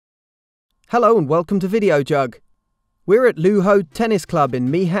Hello and welcome to Video Jug. We're at Lujo Tennis Club in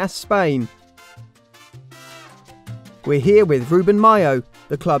Mijas, Spain. We're here with Ruben Mayo,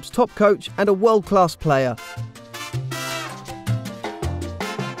 the club's top coach and a world-class player.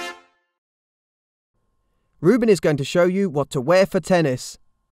 Ruben is going to show you what to wear for tennis.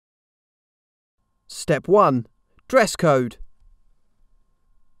 Step 1. Dress code.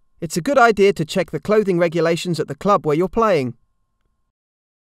 It's a good idea to check the clothing regulations at the club where you're playing.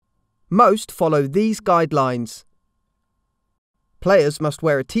 Most follow these guidelines. Players must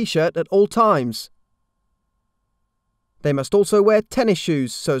wear a t-shirt at all times. They must also wear tennis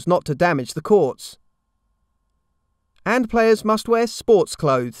shoes so as not to damage the courts. And players must wear sports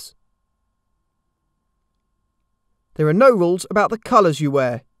clothes. There are no rules about the colours you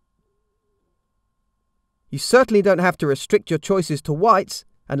wear. You certainly don't have to restrict your choices to whites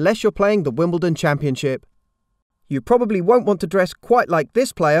unless you're playing the Wimbledon Championship. You probably won't want to dress quite like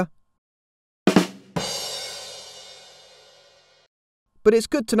this player, but it's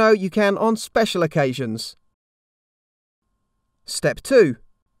good to know you can on special occasions. Step 2.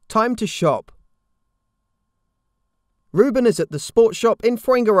 Time to shop. Ruben is at the sports shop in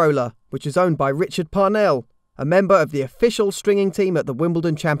Fuengirola, which is owned by Richard Parnell, a member of the official stringing team at the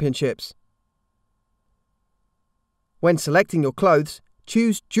Wimbledon Championships. When selecting your clothes,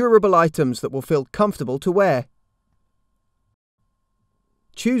 choose durable items that will feel comfortable to wear.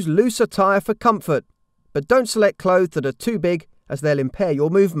 Choose loose attire for comfort, but don't select clothes that are too big as they'll impair your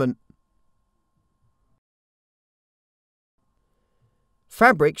movement.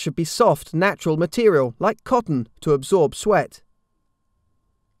 Fabric should be soft, natural material like cotton to absorb sweat.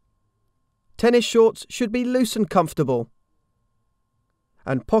 Tennis shorts should be loose and comfortable.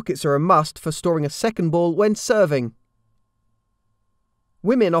 And pockets are a must for storing a second ball when serving.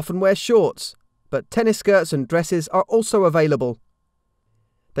 Women often wear shorts, but tennis skirts and dresses are also available.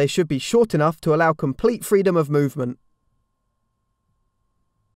 They should be short enough to allow complete freedom of movement.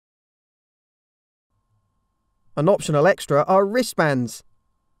 An optional extra are wristbands.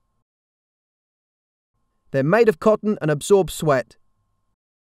 They're made of cotton and absorb sweat.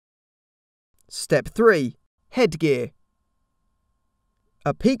 Step 3. Headgear.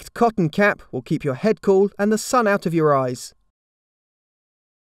 A peaked cotton cap will keep your head cool and the sun out of your eyes.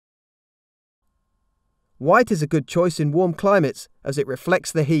 White is a good choice in warm climates as it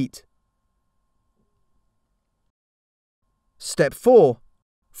reflects the heat. Step 4.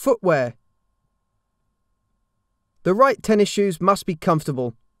 Footwear. The right tennis shoes must be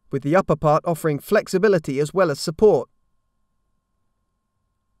comfortable, with the upper part offering flexibility as well as support.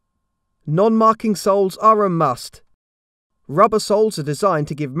 Non-marking soles are a must. Rubber soles are designed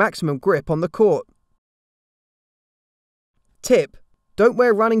to give maximum grip on the court. Tip: don't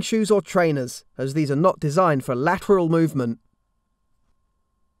wear running shoes or trainers, as these are not designed for lateral movement.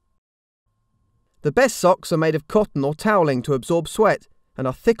 The best socks are made of cotton or toweling to absorb sweat and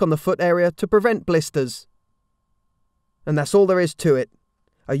are thick on the foot area to prevent blisters. And that's all there is to it.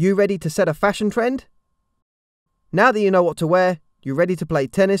 Are you ready to set a fashion trend? Now that you know what to wear, you're ready to play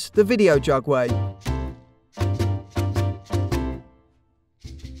tennis the Video Jug way.